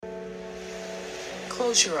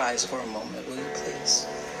close your eyes for a moment, will you please?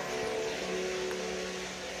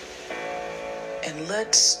 And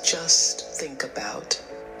let's just think about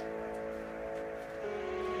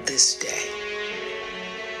this day.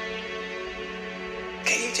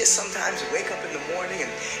 Can you just sometimes wake up in the morning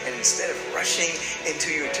and instead of rushing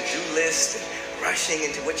into your to-do list and rushing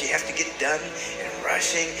into what you have to get done and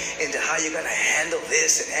rushing into how you're going to handle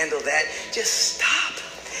this and handle that, just stop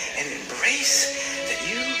and embrace that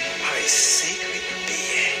you are a sacred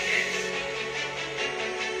being.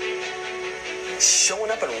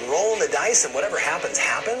 Showing up and rolling the dice and whatever happens,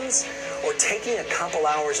 happens, or taking a couple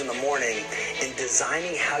hours in the morning and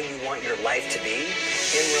designing how you want your life to be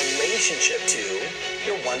in relationship to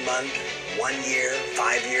your 1 month, 1 year,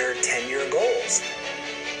 5 year, 10-year goals.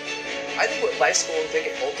 I think what Life's Golden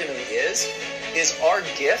Ticket ultimately is our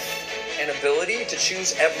gift and ability to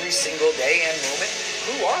choose every single day and moment.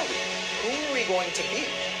 Who are we? Who are we going to be?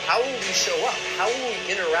 How will we show up? How will we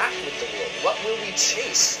interact with the world? What will we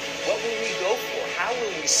chase? What will we go for? How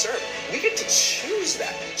will we serve? We get to choose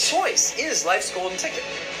that. Choice is Life's Golden Ticket.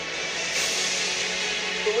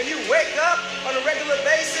 But when you wake up on a regular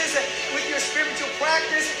basis with your spiritual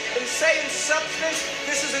practice and say in substance,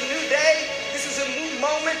 this is a new day, this is a new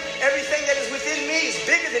moment, everything that is within me is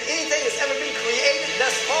bigger than anything that's ever been created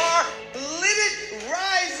thus far, let it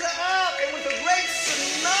rise up and with a great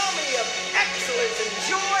tsunami of excellence and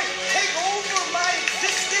joy take over my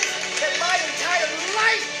existence and my entire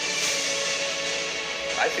life.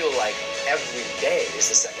 I feel like every day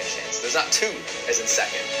is a second chance. There's not two as in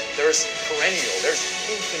second. There's perennial, there's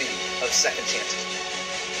infinity of second chances.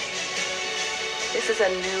 This is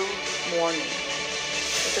a new morning.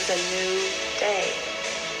 This is a new day.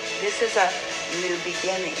 This is a new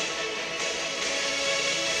beginning.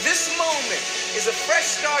 This moment is a fresh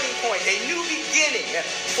starting point, a new beginning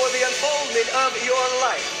for the unfoldment of your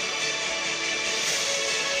life.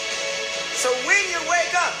 So when you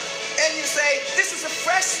wake up, and you say, this is a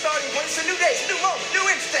fresh starting point, it's a new day, it's a new moment, new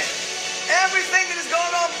instant. Everything that has gone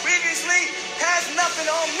on previously has nothing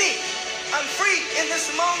on me. I'm free in this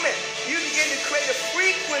moment. You begin to create a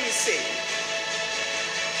frequency.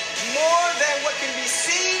 More than what can be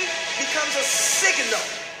seen becomes a signal.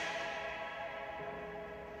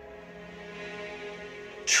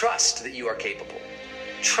 Trust that you are capable.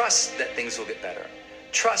 Trust that things will get better.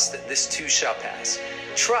 Trust that this too shall pass.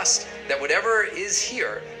 Trust that whatever is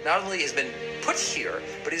here not only has been put here,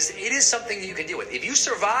 but it is something that you can deal with. If you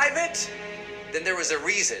survive it, then there was a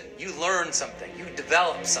reason. You learned something. You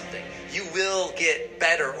developed something. You will get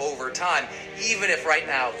better over time, even if right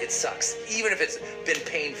now it sucks, even if it's been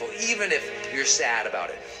painful, even if you're sad about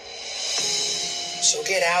it. So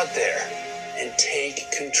get out there and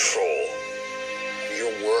take control of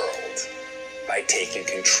your world by taking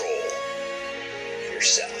control of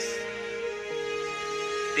yourself.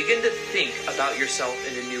 Begin to think about yourself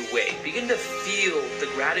in a new way. Begin to feel the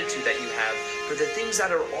gratitude that you have for the things that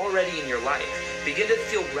are already in your life. Begin to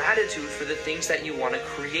feel gratitude for the things that you want to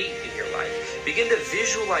create in your life. Begin to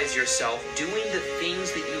visualize yourself doing the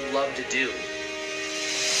things that you love to do.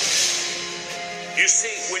 You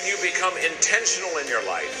see, when you become intentional in your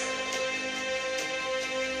life,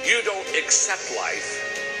 you don't accept life,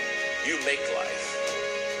 you make life.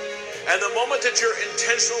 And the moment that you're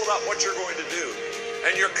intentional about what you're going to do,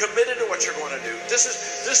 and you're committed to what you're going to do, this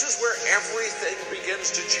is where everything begins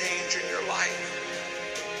to change in your life.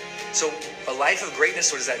 So a life of greatness,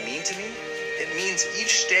 what does that mean to me? It means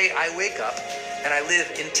each day I wake up and I live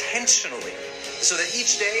intentionally, so that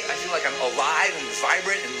each day I feel like I'm alive and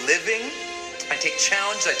vibrant and living. I take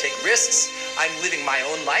challenges, I take risks, I'm living my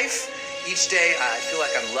own life. Each day I feel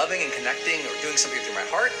like I'm loving and connecting or doing something through my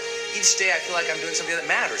heart. Each day I feel like I'm doing something that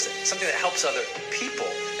matters, something that helps other people,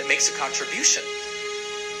 that makes a contribution.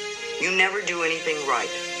 You never do anything right.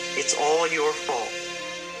 It's all your fault.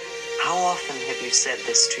 How often have you said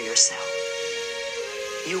this to yourself?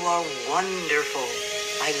 You are wonderful.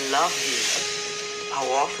 I love you. How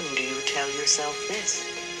often do you tell yourself this?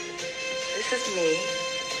 This is me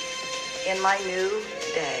in my new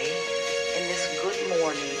day, in this good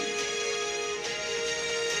morning,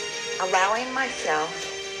 allowing myself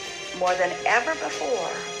more than ever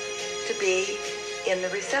before to be in the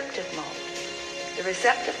receptive mode. The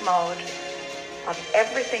receptive mode of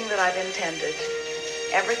everything that I've intended,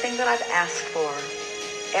 everything that I've asked for,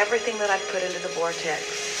 everything that I've put into the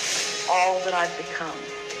vortex, all that I've become.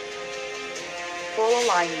 Full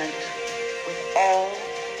alignment with all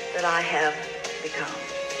that I have become.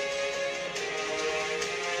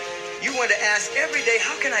 You want to ask every day,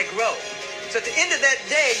 how can I grow? So at the end of that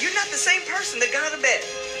day, you're not the same person that got out of bed.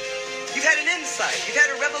 You've had an insight. You've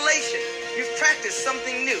had a revelation. You've practiced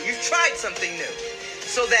something new. You've tried something new.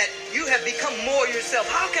 so that you have become more yourself.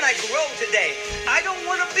 How can I grow today? I don't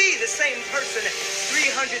want to be the same person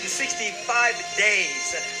 365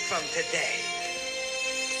 days from today.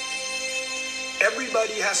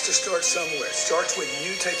 Everybody has to start somewhere. It starts with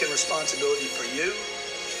you taking responsibility for you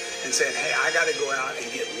and saying, hey, I got to go out and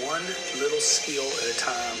get one little skill at a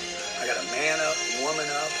time. I got to man up, woman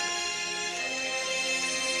up.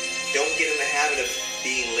 Don't get in the habit of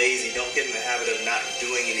being lazy. Don't get in the habit of not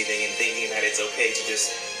doing anything and thinking that it's okay to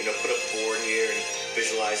just, put up a board here and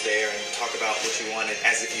visualize there and talk about what you wanted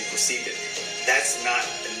as if you've received it. That's not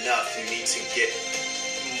enough. You need to get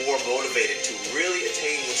more motivated to really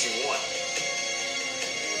attain what you want.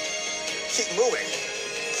 Keep moving.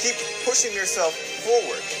 Keep pushing yourself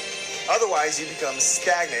forward. Otherwise, you become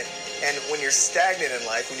stagnant. And when you're stagnant in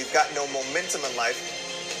life, when you've got no momentum in life,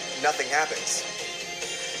 nothing happens.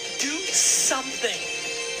 Do something.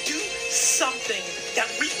 Do something that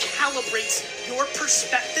recalibrates your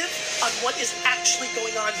perspective on what is actually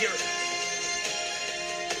going on here.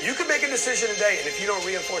 You can make a decision today, and if you don't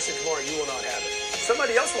reinforce it tomorrow, you will not have it.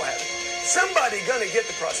 Somebody else will have it. Somebody gonna get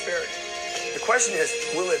the prosperity. The question is,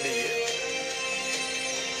 will it be you?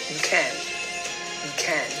 You can. You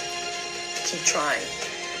can. Keep trying.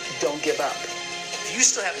 Don't give up. If you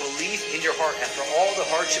still have belief in your heart after all the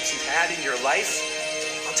hardships you've had in your life,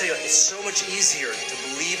 I'll tell you, it's so much easier to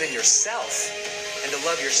believe in yourself and to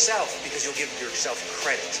love yourself because you'll give yourself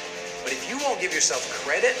credit. But if you won't give yourself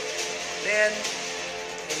credit, man,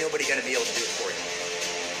 ain't nobody gonna be able to do it for you.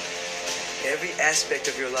 Every aspect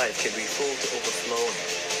of your life can be full to overflowing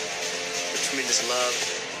with tremendous love,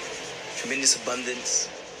 tremendous abundance,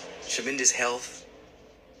 tremendous health.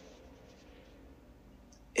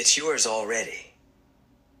 It's yours already.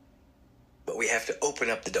 But we have to open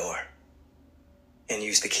up the door and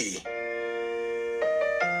use the key.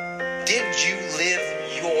 Did you live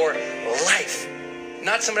your life?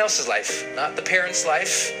 Not someone else's life, not the parent's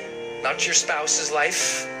life, not your spouse's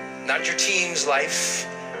life, not your team's life,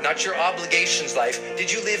 not your obligations life. Did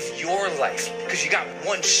you live your life? Because you got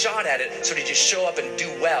one shot at it, so did you show up and do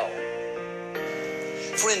well?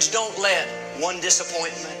 Friends, don't let one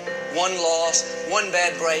disappointment, one loss, one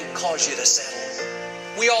bad break cause you to settle.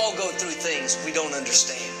 We all go through things we don't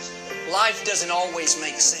understand. Life doesn't always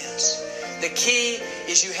make sense. The key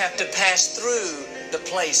is you have to pass through the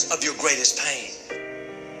place of your greatest pain.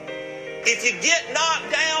 If you get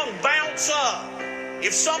knocked down, bounce up.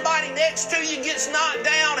 If somebody next to you gets knocked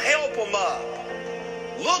down, help them up.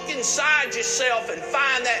 Look inside yourself and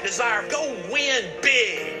find that desire. Go win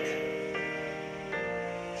big.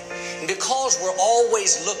 And because we're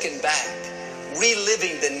always looking back,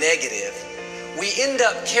 reliving the negative, we end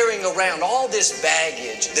up carrying around all this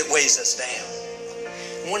baggage that weighs us down.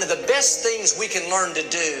 One of the best things we can learn to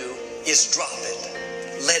do is drop it.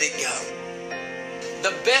 Let it go.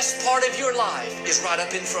 The best part of your life is right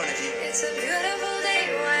up in front of you. It's a beautiful day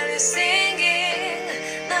when you're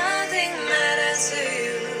singing. Nothing matters to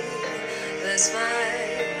you. The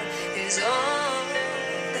smile is on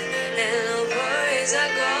and the worries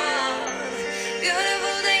are gone.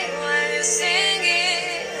 Beautiful day when you're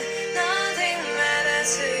singing. Nothing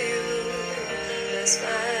matters to you. The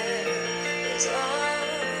smile is on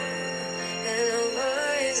and the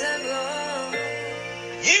worries are gone.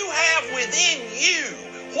 You have within you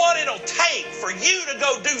what it'll take for you to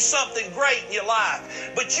go do something great in your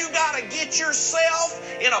life. But you got to get yourself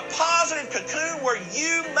in a positive cocoon where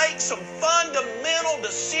you make some fundamental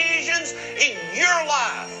decisions in your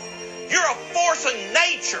life. You're a force of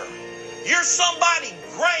nature. You're somebody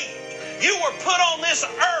great. You were put on this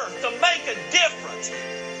earth to make a difference.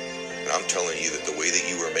 And I'm telling you that the way that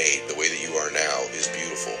you were made, the way that you are now is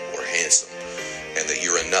beautiful or handsome, and that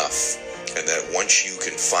you're enough. And that once you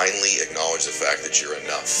can finally acknowledge the fact that you're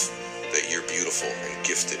enough, that you're beautiful and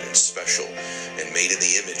gifted and special and made in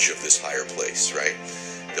the image of this higher place, right?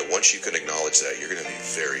 That once you can acknowledge that, you're going to be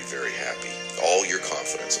very, very happy. All your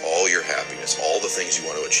confidence, all your happiness, all the things you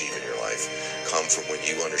want to achieve in your life come from when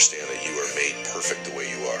you understand that you are made perfect the way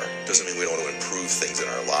you are. Doesn't mean we don't want to improve things in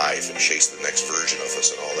our life and chase the next version of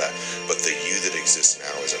us and all that, but the you that exists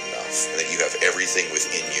now is enough, and that you have everything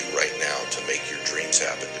within you right now to make your dreams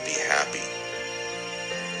happen, to be happy.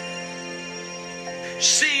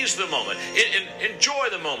 Seize the moment. Enjoy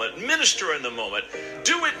the moment. Minister in the moment.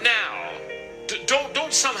 Do it now.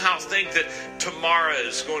 Don't somehow think that tomorrow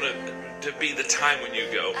is going to be the time when you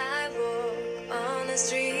go. I walk on the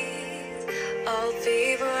streets, all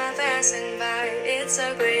people are passing by. It's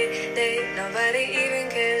a great day, nobody even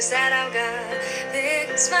cares that I've got a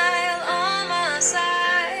big smile on my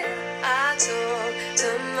side. I talk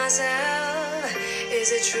to myself,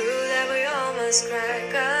 is it true that we all must cry?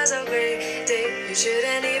 'Cause a great day You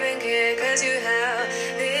shouldn't even care, 'cause you have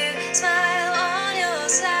big smile on your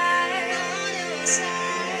side.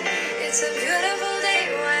 It's a beautiful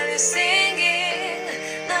day while you're singing.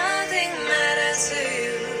 Nothing matters to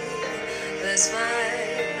you. The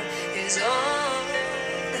smile is on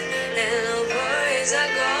and all worries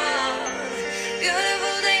are gone.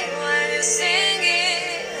 Beautiful day while you're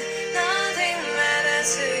singing. Nothing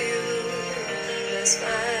matters to you. The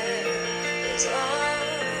smile is on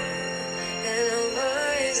and all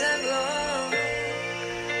worries are gone.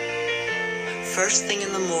 First thing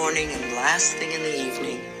in the morning and last thing in the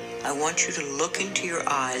evening, I want you to look into your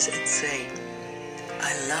eyes and say,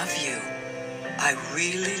 I love you. I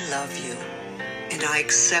really love you. And I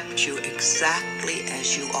accept you exactly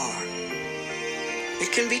as you are.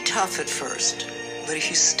 It can be tough at first, but if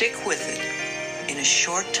you stick with it, in a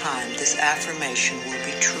short time, this affirmation will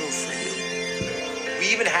be true for you. We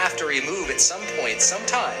even have to remove at some point,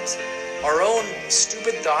 sometimes, our own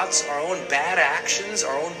stupid thoughts, our own bad actions,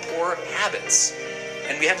 our own poor habits.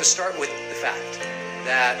 And we have to start with the fact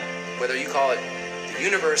that whether you call it the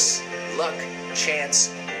universe, luck,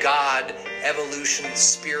 chance, God, evolution,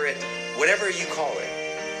 spirit, whatever you call it,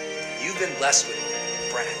 you've been blessed with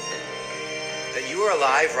breath. That you are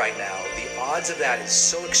alive right now, the odds of that is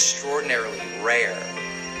so extraordinarily rare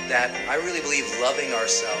that I really believe loving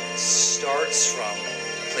ourselves starts from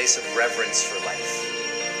a place of reverence for life.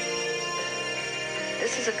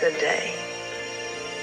 This is a good day.